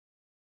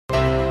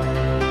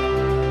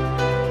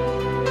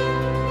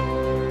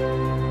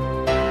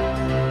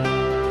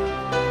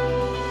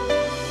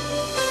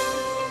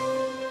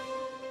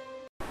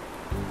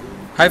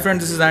Hi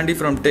friends, this is Andy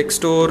from Tech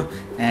Store,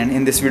 and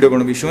in this video I'm going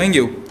to be showing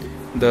you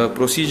the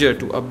procedure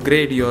to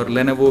upgrade your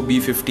Lenovo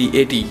B50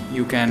 AT.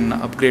 You can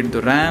upgrade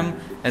the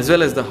RAM as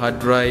well as the hard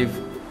drive,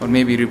 or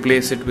maybe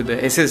replace it with the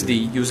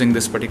SSD using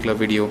this particular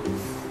video.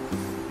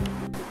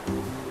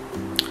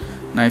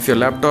 Now if your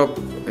laptop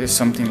is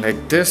something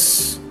like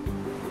this,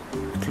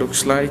 it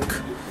looks like,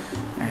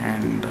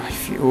 and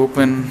if you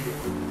open,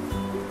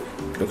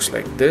 it looks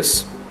like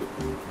this.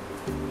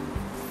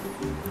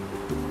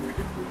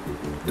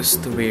 This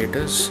is the way it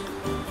is.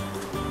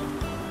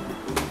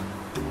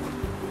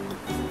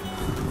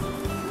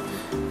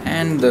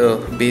 And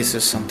the base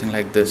is something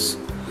like this.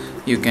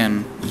 You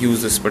can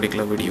use this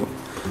particular video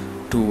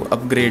to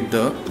upgrade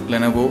the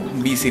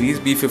Lenovo B series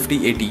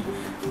B50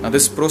 AT. Now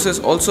this process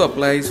also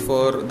applies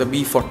for the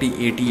B40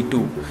 AT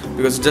too,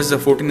 because just the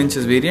 14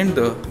 inches variant,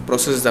 the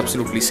process is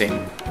absolutely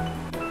same.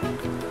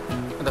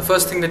 The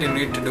first thing that you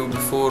need to do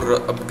before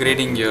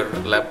upgrading your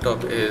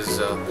laptop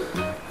is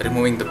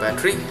removing the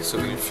battery. So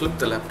we'll flip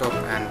the laptop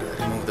and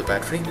remove the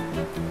battery.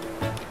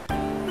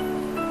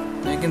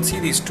 Now you can see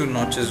these two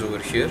notches over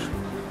here.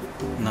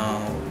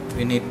 Now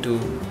we need to,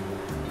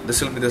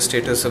 this will be the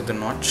status of the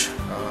notch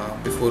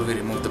before we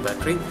remove the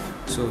battery.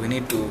 So we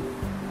need to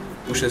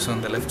push this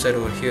on the left side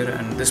over here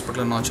and this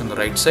particular notch on the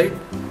right side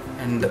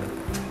and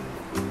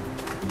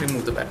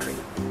remove the battery.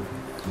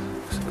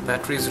 So the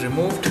battery is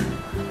removed.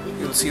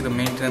 You'll see the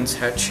maintenance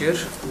hatch here.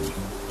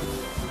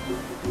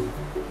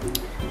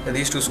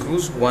 These two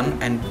screws,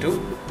 1 and 2.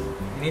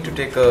 You need to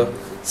take a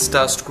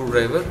star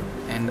screwdriver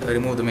and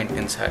remove the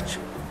maintenance hatch.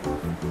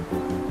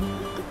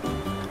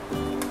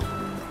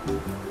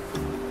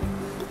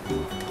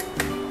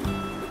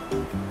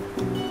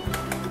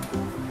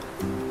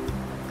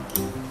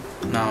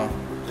 Now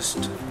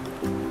just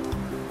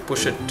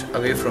push it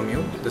away from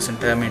you, this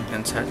entire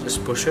maintenance hatch.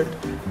 Just push it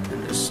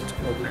and just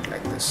open it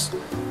like this.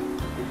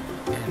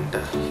 And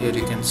here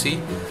you can see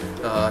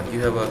you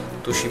have a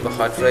Toshiba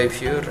hard drive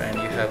here, and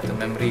you have the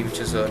memory, which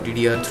is a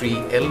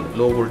DDR3L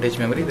low voltage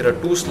memory. There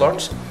are two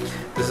slots.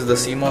 This is the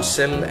CMOS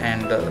cell,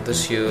 and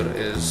this here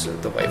is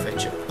the Wi-Fi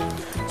chip.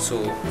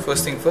 So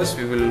first thing first,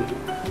 we will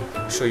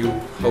show you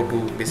how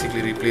to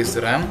basically replace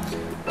the RAM,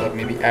 or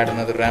maybe add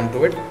another RAM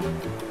to it.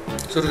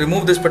 So to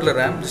remove this particular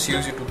RAM, just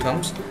use your two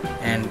thumbs,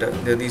 and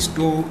there are these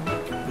two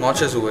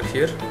notches over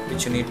here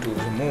which you need to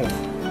remove,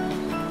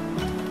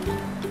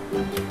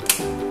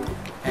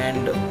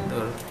 and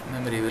the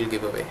memory will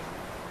give away.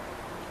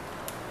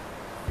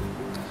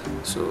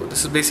 So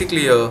this is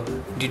basically a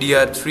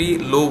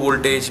DDR3 low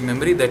voltage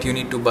memory that you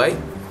need to buy,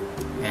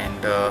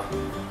 and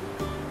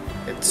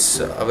it's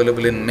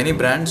available in many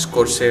brands.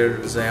 Corsair,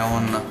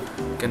 Xeon,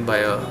 you can buy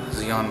a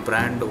Xeon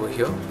brand over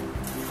here,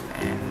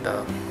 and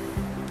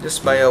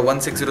just buy a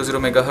 1600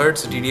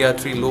 MHz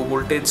DDR3 low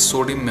voltage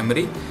sodium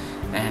memory,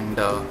 and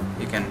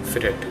you can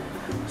fit it.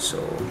 So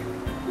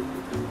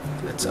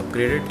let's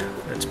upgrade it.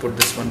 Let's put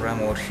this one RAM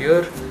over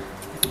here.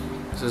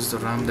 This is the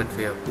RAM that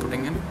we are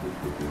putting in.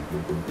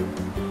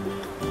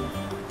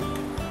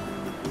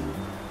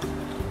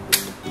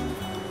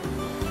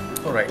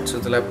 Alright, so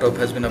the laptop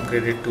has been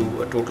upgraded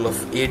to a total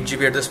of 8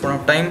 GB at this point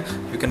of time.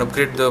 You can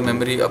upgrade the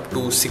memory up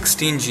to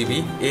 16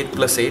 GB, 8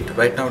 plus 8.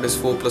 Right now it is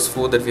 4 plus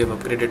 4 that we have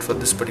upgraded for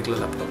this particular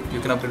laptop.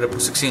 You can upgrade up to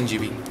 16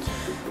 GB.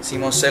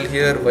 CMOS cell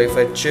here,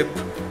 Wi-Fi chip.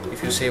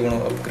 If you say you want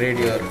to upgrade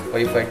your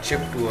Wi-Fi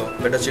chip to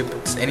a better chip,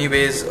 it's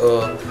anyways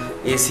a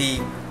AC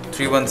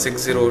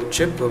 3160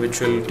 chip,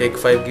 which will take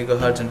 5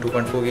 GHz and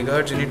 2.4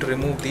 GHz. You need to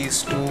remove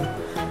these two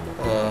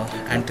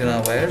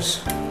antenna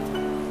wires,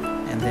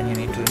 and then you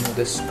need to remove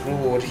this screw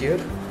over here,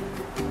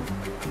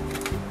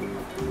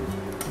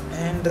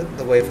 and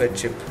the Wi-Fi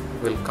chip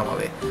will come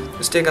away.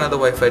 Just take another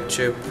Wi-Fi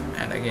chip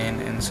and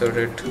again insert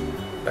it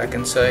back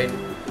inside.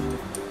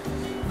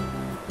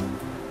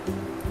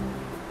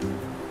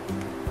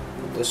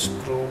 Put the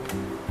screw.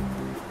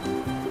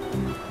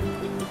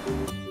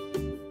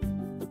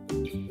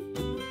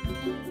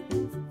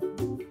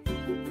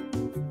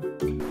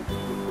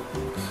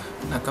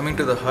 Now coming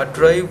to the hard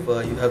drive,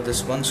 you have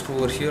this one screw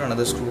over here,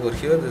 another screw over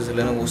here. There is a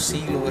Lenovo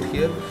seal over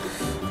here,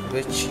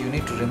 which you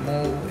need to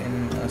remove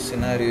in a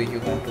scenario you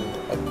want to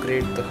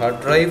upgrade the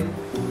hard drive.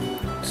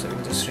 So you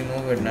just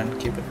remove it and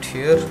keep it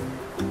here.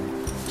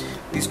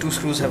 These two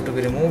screws have to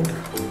be removed.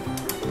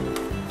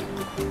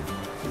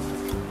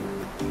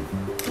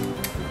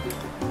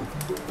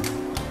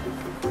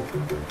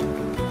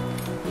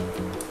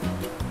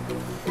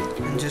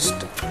 And just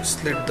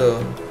slit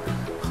the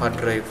hard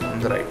drive on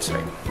the right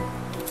side.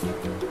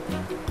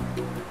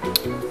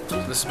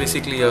 This is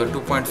basically a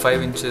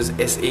 2.5 inches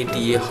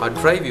SATA hard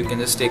drive. You can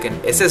just take an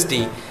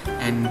SSD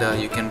and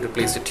you can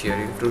replace it here.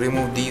 You have to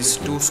remove these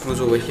two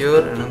screws over here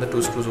and another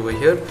two screws over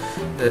here.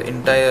 The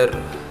entire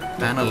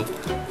panel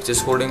which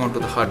is holding onto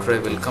the hard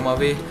drive will come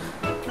away.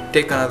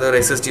 Take another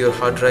SSD or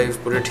hard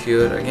drive, put it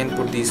here, again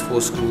put these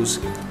 4 screws,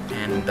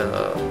 and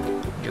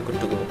you're good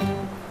to go.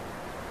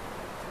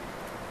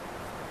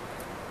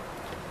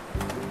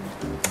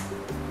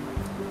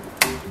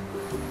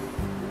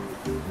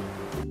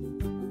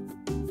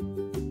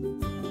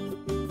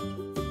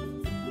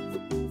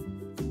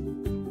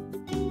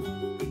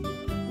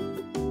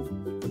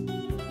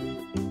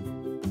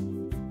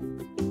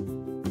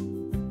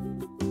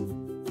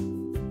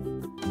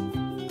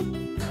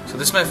 So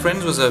this, my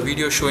friends, was a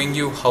video showing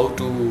you how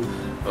to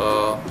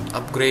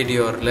upgrade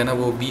your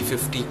Lenovo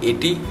B50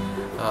 80,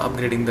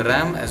 upgrading the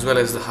RAM as well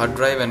as the hard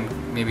drive and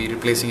maybe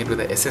replacing it with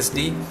a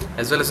SSD,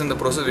 as well as in the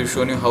process we've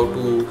shown you how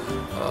to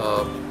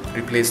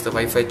replace the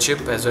Wi-Fi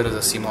chip as well as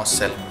the CMOS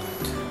cell.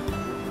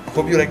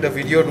 Hope you liked the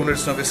video. Do let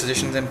us know your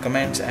suggestions and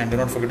comments, and do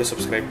not forget to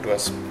subscribe to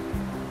us.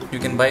 You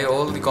can buy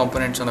all the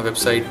components on our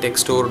website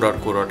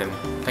techstore.co.in.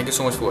 Thank you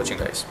so much for watching,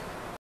 guys.